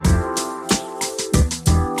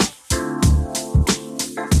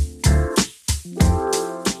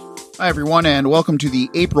Hi, everyone, and welcome to the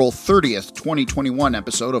April 30th, 2021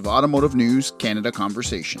 episode of Automotive News Canada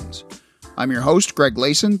Conversations. I'm your host, Greg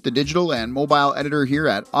Layson, the digital and mobile editor here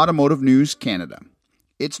at Automotive News Canada.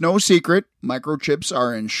 It's no secret, microchips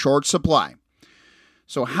are in short supply.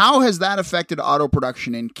 So how has that affected auto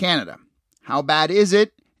production in Canada? How bad is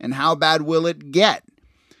it, and how bad will it get?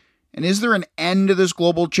 And is there an end to this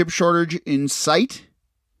global chip shortage in sight?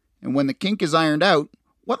 And when the kink is ironed out,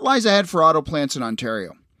 what lies ahead for auto plants in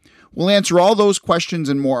Ontario? We'll answer all those questions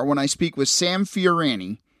and more when I speak with Sam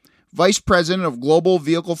Fiorani, Vice President of Global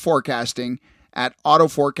Vehicle Forecasting at Auto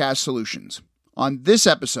Forecast Solutions, on this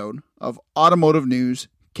episode of Automotive News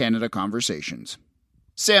Canada Conversations.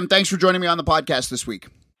 Sam, thanks for joining me on the podcast this week.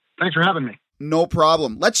 Thanks for having me. No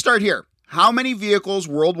problem. Let's start here. How many vehicles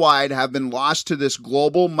worldwide have been lost to this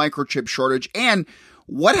global microchip shortage, and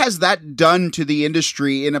what has that done to the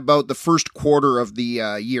industry in about the first quarter of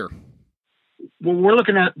the year? Well, we're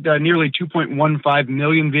looking at nearly 2.15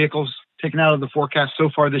 million vehicles taken out of the forecast so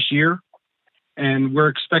far this year, and we're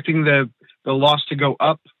expecting the loss to go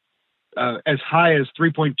up as high as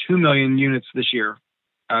 3.2 million units this year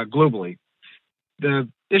globally. The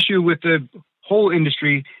issue with the whole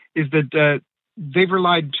industry is that they've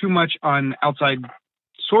relied too much on outside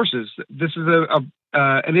sources. This is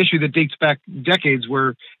an issue that dates back decades,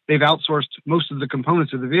 where they've outsourced most of the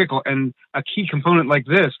components of the vehicle, and a key component like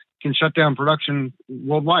this can shut down production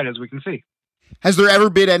worldwide, as we can see. Has there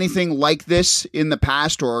ever been anything like this in the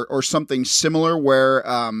past, or something similar where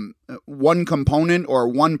one component or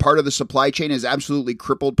one part of the supply chain has absolutely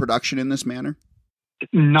crippled production in this manner?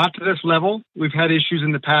 Not to this level. We've had issues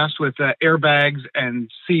in the past with airbags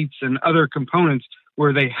and seats and other components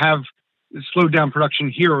where they have slowed down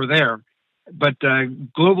production here or there. But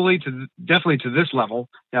globally, definitely to this level,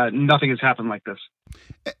 nothing has happened like this.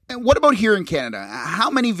 And what about here in Canada? How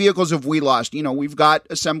many vehicles have we lost? You know, we've got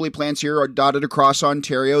assembly plants here dotted across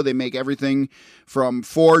Ontario. They make everything from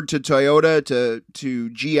Ford to Toyota to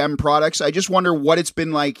GM products. I just wonder what it's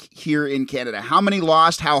been like here in Canada. How many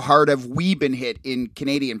lost? How hard have we been hit in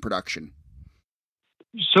Canadian production?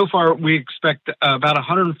 So far, we expect about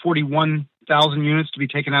 141,000 units to be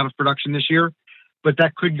taken out of production this year, but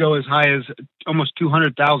that could go as high as almost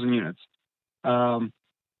 200,000 units.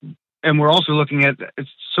 And we're also looking at,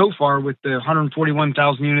 so far with the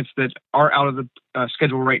 141,000 units that are out of the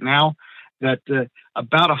schedule right now, that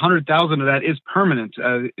about 100,000 of that is permanent.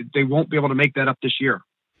 They won't be able to make that up this year.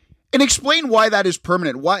 And explain why that is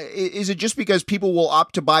permanent. Why is it? Just because people will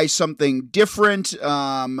opt to buy something different?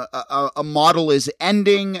 A model is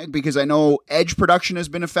ending, because I know Edge production has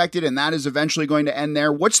been affected, and that is eventually going to end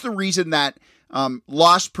there. What's the reason that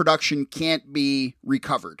lost production can't be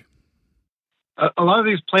recovered? A lot of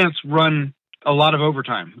these plants run a lot of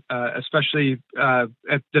overtime, especially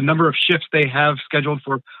at the number of shifts they have scheduled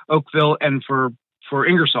for Oakville and for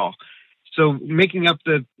Ingersoll. So making up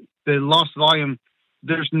the lost volume,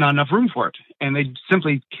 there's not enough room for it, and they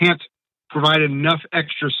simply can't provide enough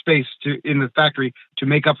extra space in the factory to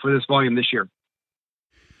make up for this volume this year.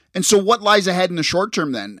 And so what lies ahead in the short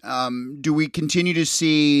term then? Do we continue to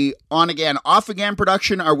see on again, off again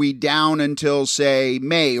production? Are we down until, say,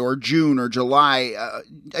 May or June or July?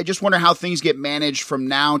 I just wonder how things get managed from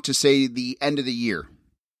now to, say, the end of the year.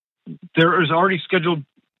 There is already scheduled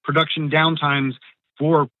production downtimes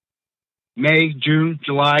for May, June,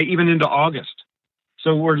 July, even into August.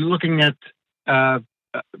 So we're looking at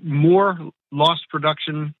more lost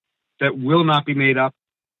production that will not be made up.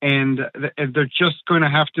 And they're just going to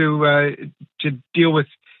have to deal with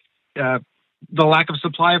the lack of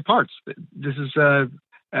supply of parts. This is an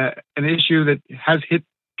issue that has hit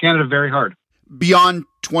Canada very hard. Beyond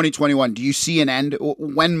 2021, do you see an end?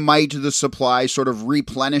 When might the supply sort of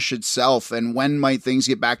replenish itself, and when might things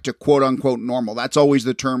get back to quote-unquote normal? That's always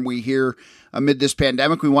the term we hear amid this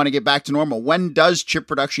pandemic. We want to get back to normal. When does chip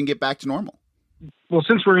production get back to normal? Well,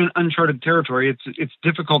 since we're in uncharted territory, it's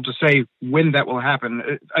difficult to say when that will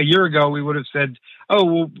happen. A year ago, we would have said,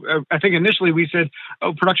 I think initially we said,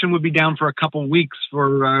 production would be down for a couple weeks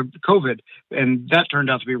for COVID, and that turned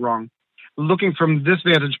out to be wrong. Looking from this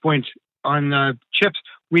vantage point on chips,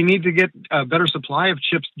 we need to get a better supply of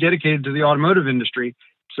chips dedicated to the automotive industry.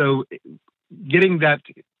 So getting that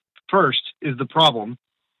first is the problem.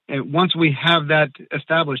 And once we have that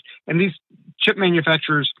established, and these chip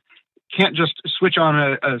manufacturers can't just switch on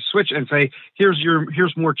a switch and say, here's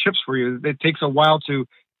more chips for you. It takes a while to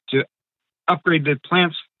upgrade the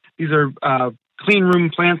plants. These are clean room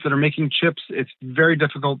plants that are making chips. It's very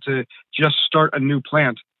difficult to just start a new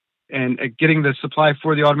plant, and getting the supply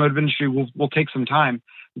for the automotive industry will take some time.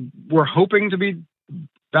 We're hoping to be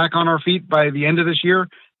back on our feet by the end of this year,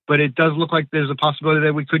 but it does look like there's a possibility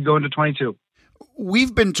that we could go into 22.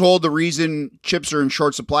 We've been told the reason chips are in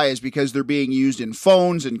short supply is because they're being used in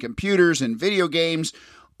phones and computers and video games,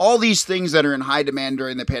 all these things that are in high demand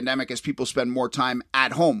during the pandemic as people spend more time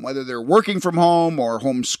at home, whether they're working from home or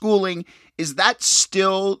homeschooling. Is that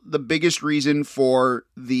still the biggest reason for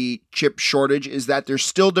the chip shortage? Is that there's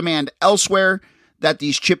still demand elsewhere that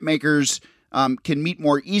these chip makers can meet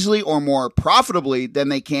more easily or more profitably than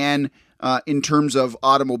they can in terms of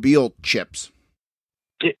automobile chips?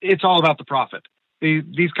 It's all about the profit.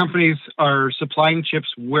 These companies are supplying chips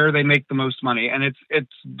where they make the most money, and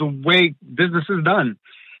it's the way business is done.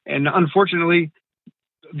 And unfortunately,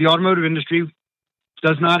 the automotive industry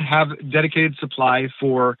does not have dedicated supply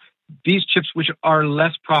for these chips, which are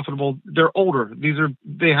less profitable. They're older.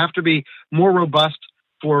 They have to be more robust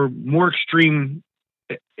for more extreme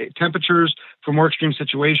temperatures, for more extreme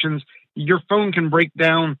situations. Your phone can break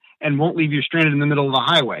down and won't leave you stranded in the middle of the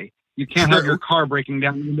highway. You can't have your car breaking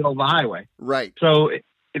down in the middle of the highway. Right. So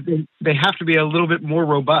they have to be a little bit more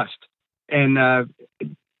robust. And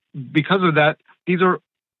because of that, these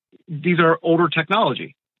are older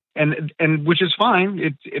technology, and which is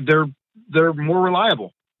fine. They're more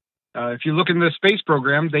reliable. If you look in the space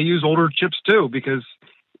program, they use older chips too, because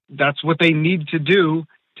that's what they need to do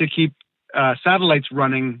to keep satellites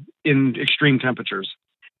running in extreme temperatures.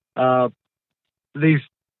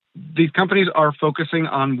 These companies are focusing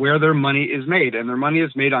on where their money is made, and their money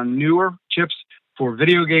is made on newer chips for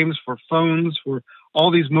video games, for phones, for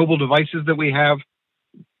all these mobile devices that we have.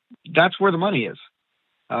 That's where the money is.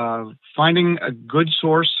 Finding a good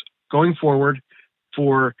source going forward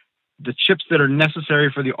for the chips that are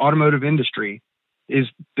necessary for the automotive industry is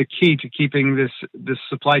the key to keeping this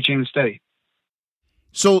supply chain steady.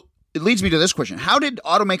 So it leads me to this question. How did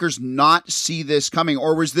automakers not see this coming?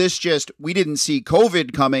 Or was this just, we didn't see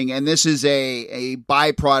COVID coming and this is a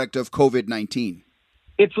byproduct of COVID-19?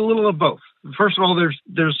 It's a little of both. First of all,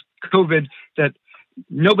 there's COVID that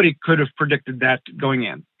nobody could have predicted that going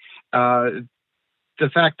in. The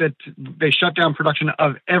fact that they shut down production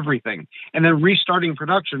of everything and then restarting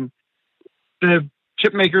production, the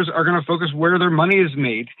chip makers are going to focus where their money is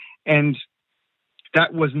made. And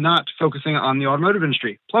that was not focusing on the automotive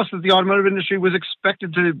industry. Plus, that the automotive industry was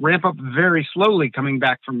expected to ramp up very slowly coming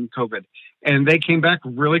back from COVID, and they came back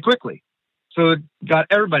really quickly. So it got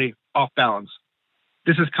everybody off balance.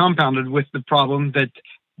 This is compounded with the problem that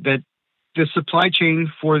the supply chain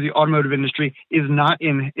for the automotive industry is not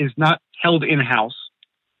held in-house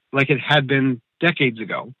like it had been decades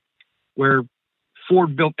ago, where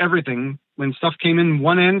Ford built everything. When stuff came in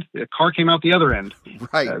one end, the car came out the other end.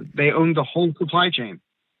 Right. They owned the whole supply chain.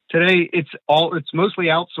 Today, it's mostly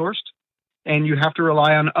outsourced, and you have to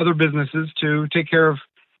rely on other businesses to take care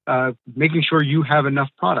of making sure you have enough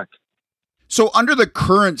product. So under the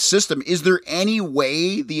current system, is there any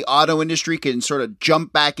way the auto industry can sort of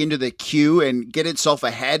jump back into the queue and get itself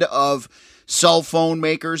ahead of cell phone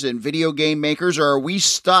makers and video game makers? Or are we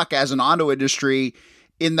stuck as an auto industry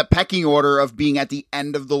in the pecking order of being at the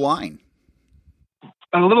end of the line?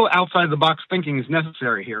 A little outside the box thinking is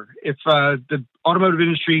necessary here. If the automotive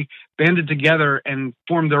industry banded together and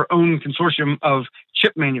formed their own consortium of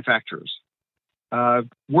chip manufacturers,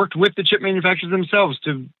 worked with the chip manufacturers themselves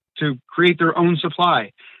to create their own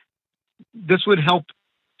supply, this would help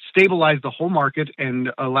stabilize the whole market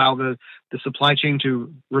and allow the supply chain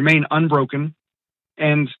to remain unbroken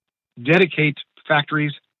and dedicate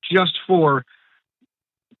factories just for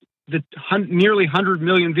the nearly 100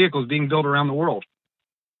 million vehicles being built around the world.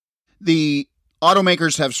 The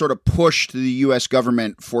automakers have sort of pushed the U.S.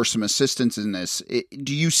 government for some assistance in this.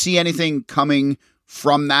 Do you see anything coming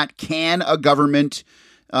from that? Can a government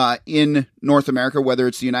in North America, whether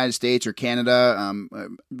it's the United States or Canada,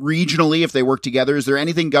 regionally, if they work together, is there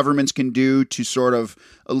anything governments can do to sort of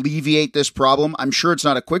alleviate this problem? I'm sure it's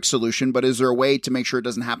not a quick solution, but is there a way to make sure it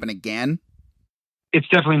doesn't happen again? It's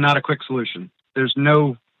definitely not a quick solution. There's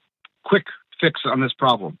no quick fix on this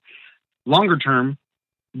problem. Longer term,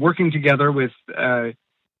 working together with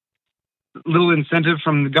little incentive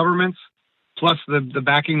from the governments, plus the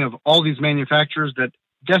backing of all these manufacturers that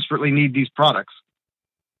desperately need these products,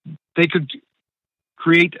 they could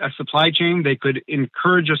create a supply chain. They could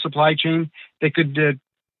encourage a supply chain. They could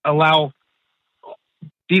allow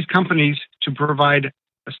these companies to provide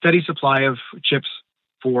a steady supply of chips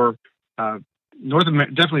for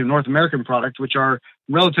definitely North American products, which are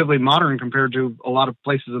relatively modern compared to a lot of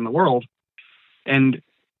places in the world, and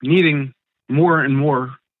needing more and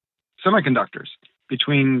more semiconductors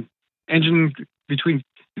between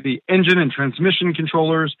the engine and transmission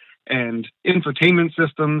controllers and infotainment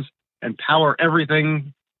systems and power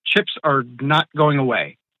everything. Chips are not going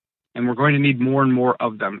away. and we're going to need more and more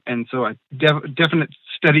of them. And so a definite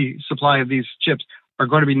steady supply of these chips are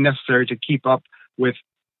going to be necessary to keep up with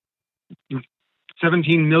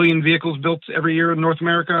 17 million vehicles built every year in North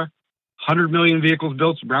America, 100 million vehicles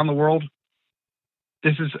built around the world.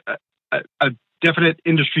 This is a definite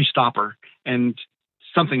industry stopper, and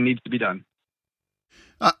something needs to be done.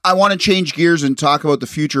 I want to change gears and talk about the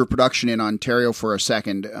future of production in Ontario for a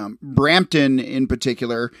second. Brampton, in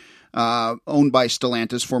particular, owned by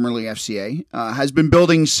Stellantis, formerly FCA, has been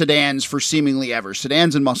building sedans for seemingly ever,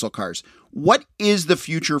 sedans and muscle cars. What is the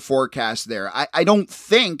future forecast there? I don't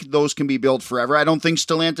think those can be built forever. I don't think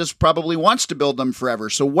Stellantis probably wants to build them forever.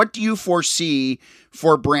 So what do you foresee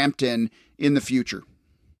for Brampton in the future?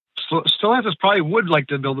 Stellantis probably would like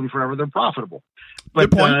to build them forever. They're profitable.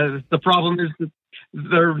 But the problem is that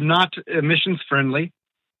they're not emissions friendly,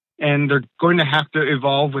 and they're going to have to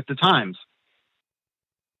evolve with the times.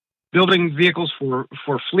 Building vehicles for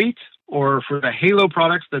fleet or for the halo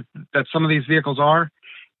products that some of these vehicles are,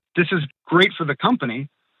 this is great for the company,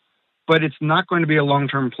 but it's not going to be a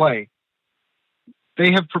long-term play.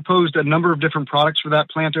 They have proposed a number of different products for that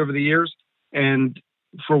plant over the years, and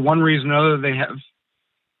for one reason or another, they have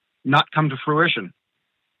not come to fruition.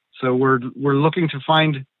 So we're looking to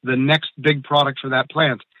find the next big product for that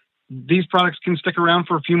plant. These products can stick around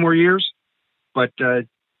for a few more years, but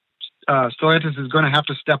Stellantis is going to have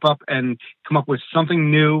to step up and come up with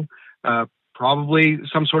something new, probably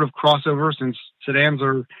some sort of crossover, since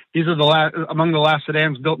these are among the last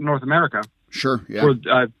sedans built in North America. Sure, yeah. For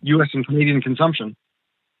U.S. and Canadian consumption.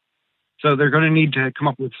 So they're going to need to come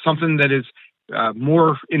up with something that is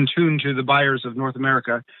more in tune to the buyers of North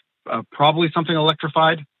America, probably something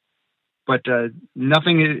electrified, but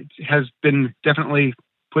nothing has been definitely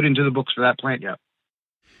put into the books for that plant yet.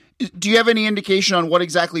 Do you have any indication on what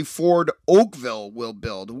exactly Ford Oakville will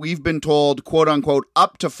build? We've been told, quote unquote,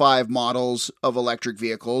 up to 5 models of electric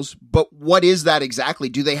vehicles, but what is that exactly?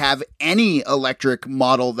 Do they have any electric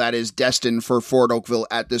model that is destined for Ford Oakville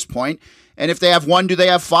at this point? And if they have 1, do they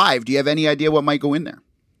have 5? Do you have any idea what might go in there?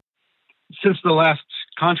 Since the last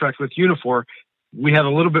contract with Unifor, we have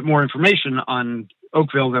a little bit more information on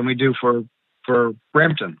Oakville than we do for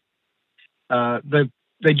Brampton.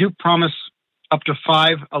 They do promise up to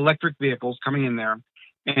 5 electric vehicles coming in there,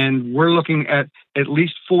 and we're looking at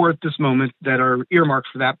least 4 at this moment that are earmarked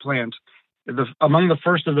for that plant. Among the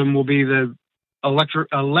first of them will be the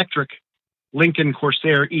electric Lincoln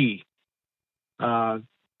Corsair E.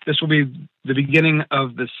 This will be the beginning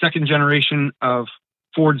of the second generation of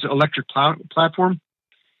Ford's electric platform,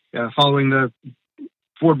 following the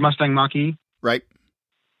Ford Mustang Mach-E. Right.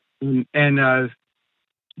 And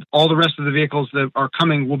all the rest of the vehicles that are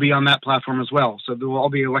coming will be on that platform as well. So there will all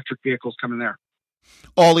be electric vehicles coming there.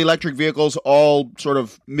 All electric vehicles, all sort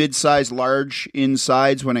of mid-size, large in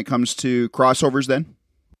size when it comes to crossovers then?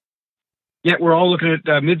 Yeah, we're all looking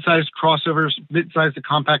at mid-sized crossovers, mid-sized to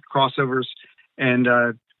compact crossovers, and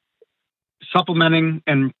supplementing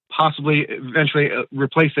and possibly eventually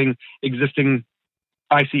replacing existing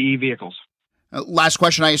ICE vehicles. Last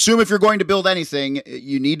question. I assume if you're going to build anything,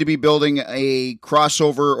 you need to be building a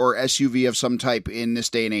crossover or SUV of some type in this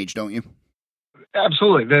day and age, don't you?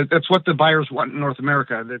 Absolutely. That's what the buyers want in North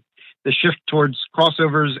America. The shift towards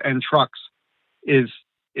crossovers and trucks is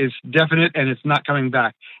definite, and it's not coming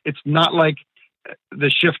back. It's not like the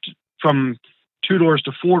shift from 2 doors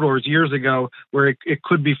to 4 doors years ago, where it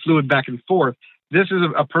could be fluid back and forth. This is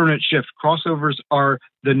a permanent shift. Crossovers are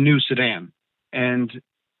the new sedan, and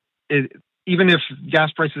even if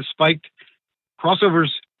gas prices spiked, crossovers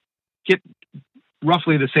get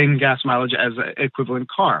roughly the same gas mileage as an equivalent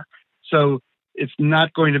car. So it's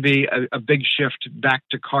not going to be a big shift back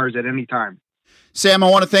to cars at any time. Sam, I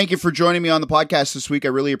want to thank you for joining me on the podcast this week. I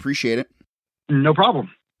really appreciate it. No problem.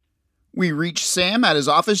 We reached Sam at his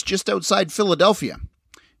office just outside Philadelphia.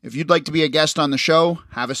 If you'd like to be a guest on the show,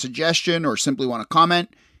 have a suggestion, or simply want to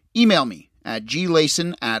comment, email me at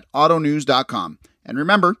glayson@autonews.com. And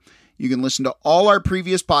remember, you can listen to all our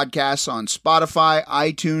previous podcasts on Spotify,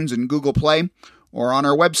 iTunes, and Google Play, or on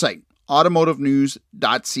our website,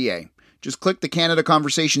 automotivenews.ca. Just click the Canada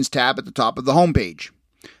Conversations tab at the top of the homepage.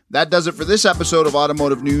 That does it for this episode of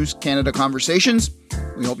Automotive News Canada Conversations.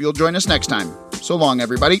 We hope you'll join us next time. So long,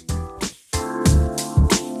 everybody.